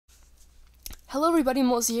Hello everybody,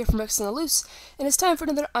 Melissa here from X on the Loose, and it's time for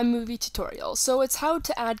another iMovie tutorial. So it's how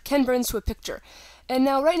to add Ken Burns to a picture. And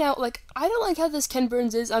now, right now, I don't like how this Ken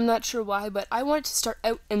Burns is, I'm not sure why, but I want it to start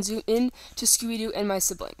out and zoom in to Scooby-Doo and my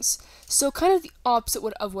siblings. So kind of the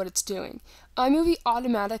opposite of what it's doing. iMovie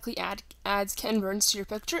automatically adds Ken Burns to your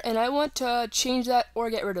picture, and I want to change that or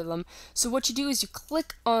get rid of them. So what you do is you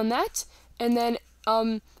click on that, and then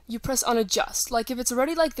you press on adjust. Like if it's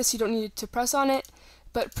already like this, you don't need to press on it,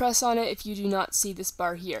 but press on it if you do not see this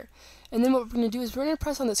bar here. And then what we're going to do is we're going to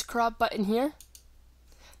press on this crop button here,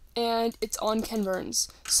 and it's on Ken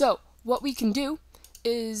Burns. So what we can do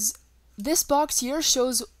is this box here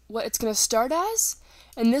shows what it's going to start as,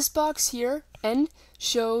 and this box here, end,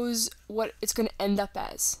 shows what it's going to end up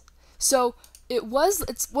as. So it was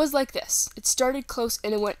like this. It started close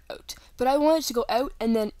and it went out. But I want it to go out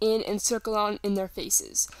and then in and circle on in their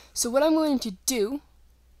faces. So what I'm going to do,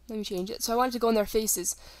 let me change it. So I want it to go in their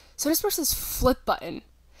faces. So I just press this flip button.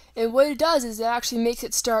 And what it does is it actually makes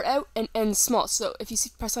it start out and end small. So if you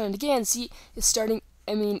press on it again, see it's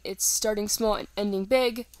starting small and ending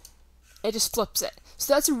big. It just flips it.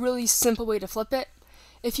 So that's a really simple way to flip it.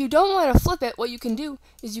 If you don't want to flip it, what you can do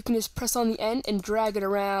is you can just press on the end and drag it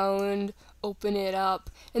around, open it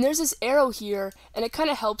up, and there's this arrow here, and it kind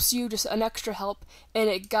of helps you, just an extra help, and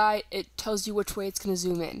it tells you which way it's going to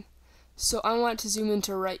zoom in. So I want it to zoom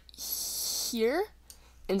into right here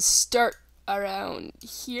and start around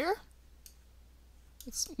here.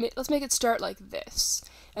 Let's make it start like this,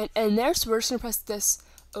 and there. So we're just going to press this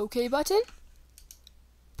OK button,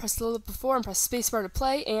 press a little bit before, and press spacebar to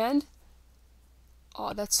play, and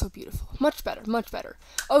oh, that's so beautiful. Much better, much better.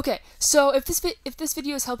 Okay, so if this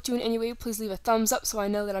video has helped you in any way, please leave a thumbs up so I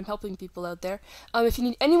know that I'm helping people out there. If you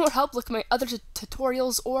need any more help, look at my other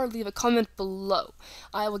tutorials or leave a comment below.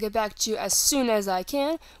 I will get back to you as soon as I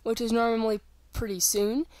can, which is normally pretty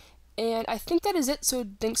soon. And I think that is it, so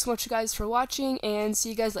thanks so much, guys, for watching, and see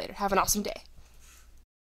you guys later. Have an awesome day.